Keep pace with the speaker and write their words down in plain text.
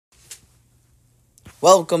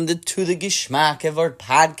Welcome to the Gishmak of our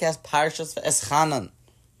podcast, Parshas Eschanan.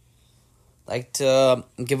 I'd like to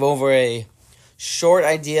give over a short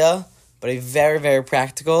idea, but a very, very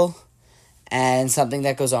practical and something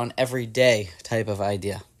that goes on every day type of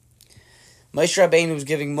idea. Moshe Rabbeinu was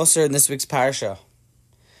giving Musar in this week's Parsha,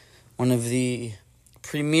 one of the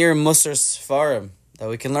premier Musar Sfarim that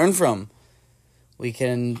we can learn from. We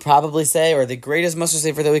can probably say, or the greatest Musar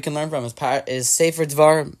Sefer that we can learn from is Sefer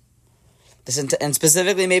Dvarim. And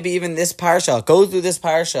specifically, maybe even this parsha. Go through this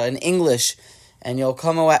parsha in English, and you'll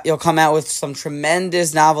come out with some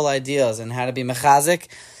tremendous novel ideas on how to be mechazik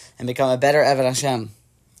and become a better Eved Hashem.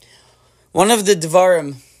 One of the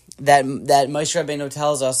dvarim that Moshe Rabbeinu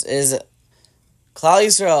tells us is Klal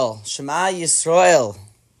Yisrael, Shema Yisrael.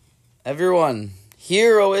 Everyone,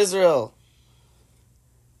 hear, O Israel.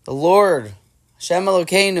 The Lord, Hashem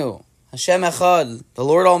Elokeinu, Hashem Echad, the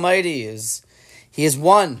Lord Almighty He is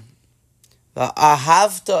one.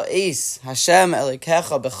 V'ahavta is Hashem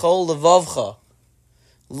Elikecha b'chol levavcha.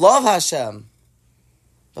 Love Hashem.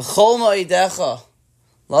 B'chol ma'idecha.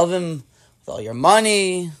 Love Him with all your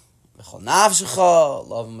money. B'chol nafshecha.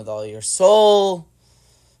 Love Him with all your soul.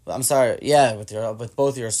 With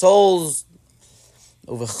both your souls.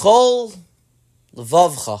 U'v'chol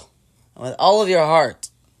levavcha. And with all of your heart.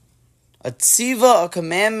 A tziva, a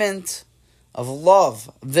commandment of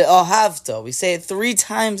love. V'ahavta. We say it 3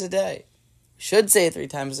 times a day. Should say it 3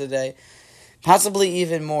 times a day, possibly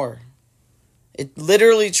even more. It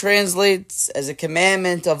literally translates as a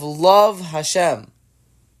commandment of love Hashem.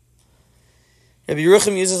 Rabbi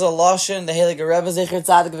Yerucham uses a lashon, the Heilige Rebbe Zecher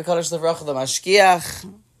Tzadik v'Kadosh Livracha, the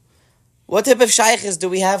Mashkiach. What type of shaykhs do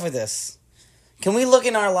we have for this? Can we look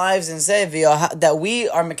in our lives and say that we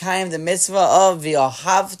are mekayim the mitzvah of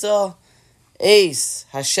v'ahavta eis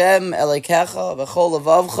Hashem Elikecha v'chol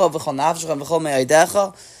levavcha v'chol nafshecha v'chol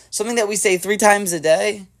me'aydecha? Something that we say 3 times a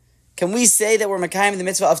day. Can we say that we're mekayim the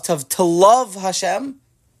mitzvah of to love Hashem?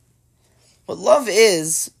 What love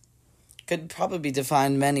is could probably be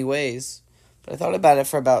defined many ways, but I thought about it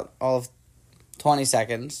for about all of 20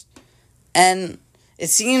 seconds. And it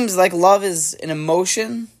seems like love is an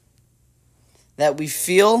emotion that we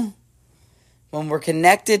feel when we're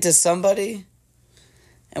connected to somebody,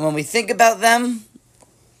 and when we think about them,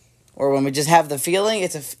 or when we just have the feeling,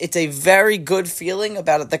 it's a very good feeling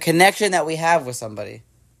about the connection that we have with somebody.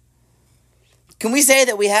 Can we say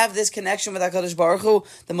that we have this connection with HaKadosh Baruch Hu,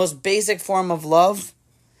 the most basic form of love?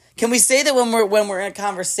 Can we say that when we're in a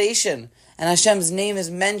conversation and Hashem's name is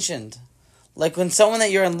mentioned, like when someone that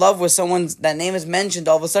you're in love with, that name is mentioned,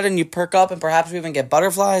 all of a sudden you perk up and perhaps we even get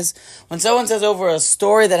butterflies? When someone says over a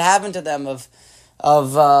story that happened to them of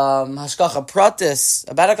Hashgacha Pratis,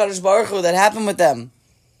 about HaKadosh Baruch Hu that happened with them,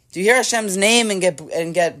 do you hear Hashem's name and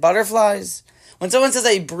get butterflies? When someone says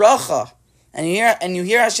a bracha and you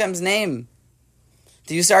hear Hashem's name,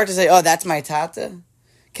 do you start to say, "Oh, that's my tata"?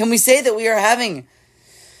 Can we say that we are having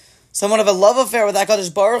somewhat of a love affair with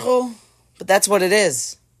HaKadosh Baruch Hu? But that's what it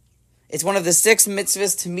is. It's one of the 6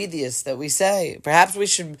 mitzvahs tamidius that we say. Perhaps we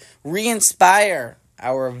should re-inspire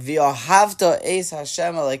our v'ahavta eis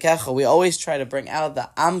Hashem Elikecha. We always try to bring out the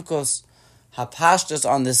amkos hapashtos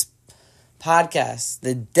on this podcast,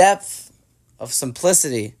 the depth of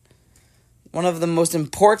simplicity. One of the most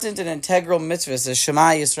important and integral mitzvahs is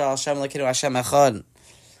Shema Yisrael Hashem Elokeinu Hashem Echad.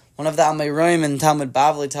 One of the Amayroim in Talmud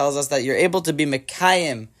Bavli tells us that you're able to be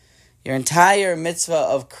mekayim your entire mitzvah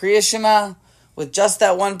of Kriya Shema with just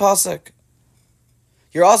that one pasuk.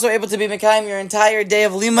 You're also able to be mekayim your entire day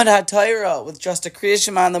of Limud HaTorah with just a Kriya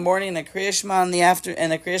Shema in the morning and a Kriya Shema in the after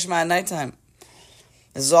and a Kriya Shema at nighttime.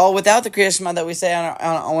 This is all without the Kriya Shema that we say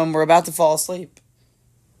on when we're about to fall asleep.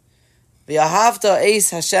 V'ahavta eis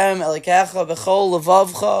Hashem Elikecha b'chol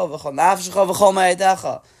levavcha v'chol nafshecha v'chol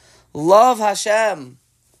ma'adecha. Love Hashem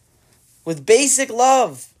with basic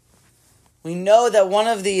love. We know that one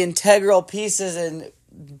of the integral pieces in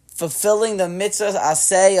fulfilling the mitzvah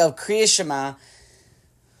aseh of Kriya Shema,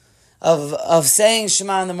 of saying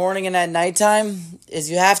Shema in the morning and at nighttime, is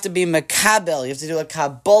you have to be mekabel. You have to do a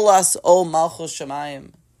kabbalas o malchus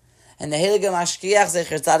shemayim. And the Heilige Mashkiach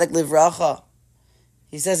Zecher Tzadik Livracha,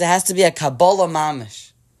 he says it has to be a kabbalah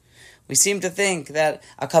mamish. We seem to think that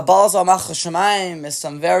a kabbalas o malchus shemayim is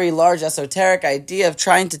some very large esoteric idea of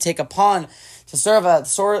trying to take upon to serve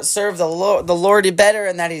the Lord better,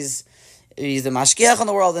 and that he's the Mashkiach in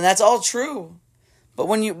the world, and that's all true. But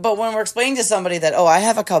when we're explaining to somebody that, I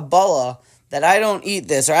have a Kabbalah that I don't eat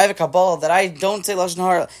this, or I have a Kabbalah that I don't say Lashon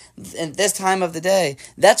Hara at this time of the day,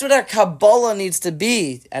 that's what our Kabbalah needs to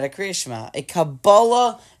be at a Kriya Shema. A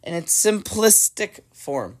Kabbalah in its simplistic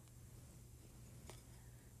form.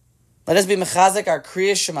 Let us be mechazik our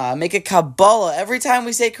Kriya Shema. Make it Kabbalah every time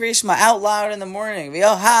we say Kriya Shema out loud in the morning.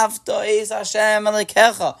 V'yohavta es Hashem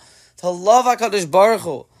Elokecha. To love HaKadosh Baruch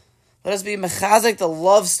Hu. Let us be mechazik the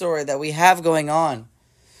love story that we have going on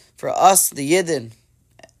for us, the Yidden,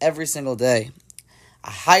 every single day. A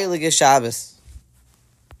highly good Shabbos.